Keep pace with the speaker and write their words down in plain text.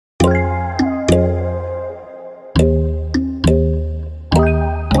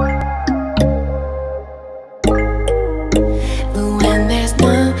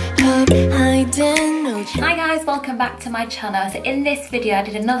to my channel. So in this video I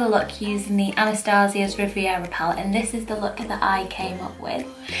did another look using the Anastasia Riviera Palette, and this is the look that I came up with.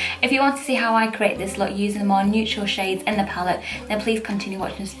 If you want to see how I create this look using the more neutral shades in the palette, then please continue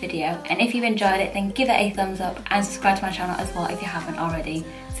watching this video, and if you enjoyed it then give it a thumbs up and subscribe to my channel as well if you haven't already.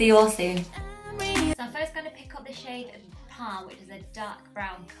 See you all soon. So I'm first going to pick up the shade Palm, which is a dark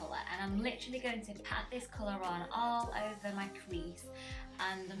brown colour, and I'm literally going to pat this colour on all over my crease,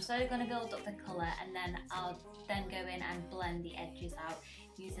 and I'm slowly going to build up the colour, and then I'll then go in and blend the edges out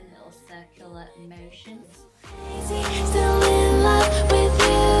using little circular motions. Still in love with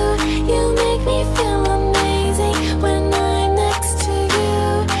you, you make me feel amazing when I'm next to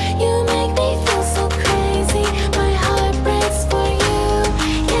you, you make me feel so crazy, my heart breaks for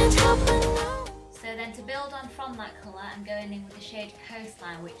you, can't help but know. So then to build on from that colour, I'm going in with the shade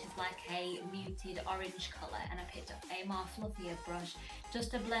Coastline, which is like a muted orange colour, and I picked up a more fluffier brush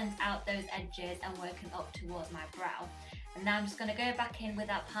just to blend out those edges and working up towards my brow. And now I'm just going to go back in with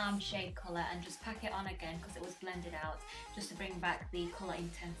that Palm shade colour and just pack it on again because it was blended out, just to bring back the colour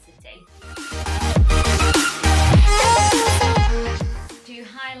intensity. To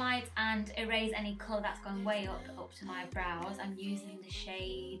highlight and erase any colour that's gone way up to my brows, I'm using the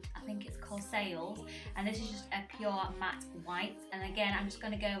shade, I think it's called Sails, and this is just a pure matte white. And again, I'm just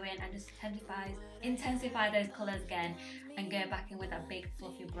going to go in and just intensify those colours again, and go back in with that big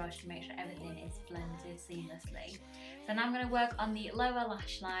fluffy brush to make sure everything is blended seamlessly. So now I'm going to work on the lower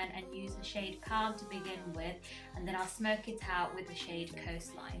lash line and use the shade Palm to begin with, and then I'll smoke it out with the shade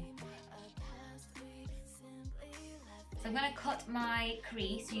Coastline. So I'm going to cut my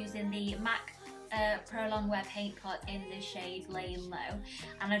crease using the MAC Pro Longwear paint pot in the shade Laying Low,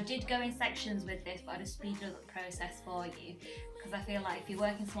 and I did go in sections with this, but I just speeded up the process for you because I feel like if you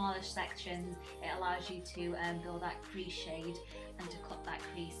work in smaller sections it allows you to build that crease shade and to cut that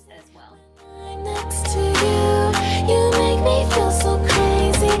crease as well. I'm next to you, you make me feel so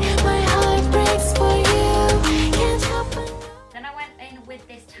crazy, my heart breaks for you, can't help but know. Then I went in with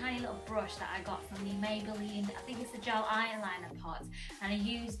this tiny little brush that I got from the Maybelline, I think it's the gel eyeliner pot, and I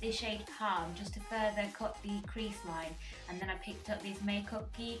used the shade Palm just to further cut the crease line, and then I picked up this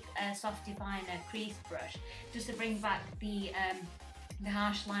Makeup Geek soft definer crease brush just to bring back the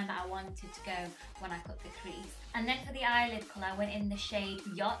harsh line that I wanted to go when I cut the crease. And then for the eyelid colour I went in the shade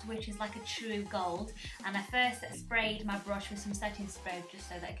Yacht, which is like a true gold, and I first sprayed my brush with some setting spray just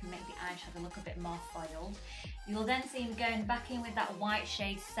so that I can make the eyeshadow look a bit more foiled. You'll then see me going back in with that white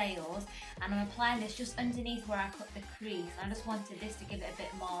shade Sails, and I'm applying this just underneath where I cut the crease. I just wanted this to give it a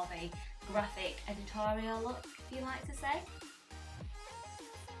bit more of a graphic editorial look, if you like to say.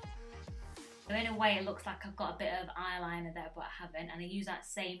 So in a way it looks like I've got a bit of eyeliner there, but I haven't, and I use that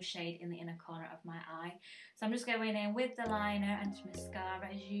same shade in the inner corner of my eye. So I'm just going in with the liner and mascara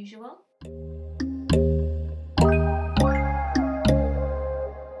as usual.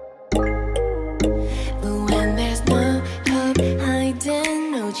 But when there's no hope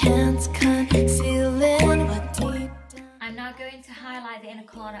hiding, no chance concealing what deep down. I'm now going to highlight the inner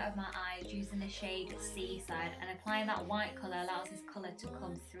corner of my eyes using the shade Seaside, and applying that white colour allows this colour to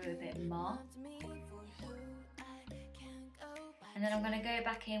come through a bit more. And then I'm going to go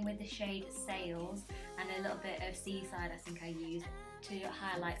back in with the shade Sails and a little bit of Seaside I think I used to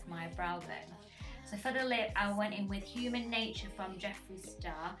highlight my brow bone. So for the lip I went in with Human Nature from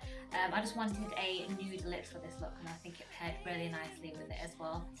Jeffreestar. I just wanted a nude lip for this look, and I think it paired really nicely with it as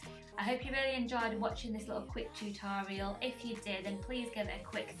well. I hope you really enjoyed watching this little quick tutorial. If you did, then please give it a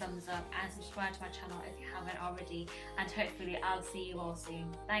quick thumbs up and subscribe to my channel if you haven't already, and hopefully I'll see you all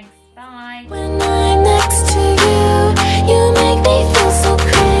soon. Thanks, bye! When I'm next to you.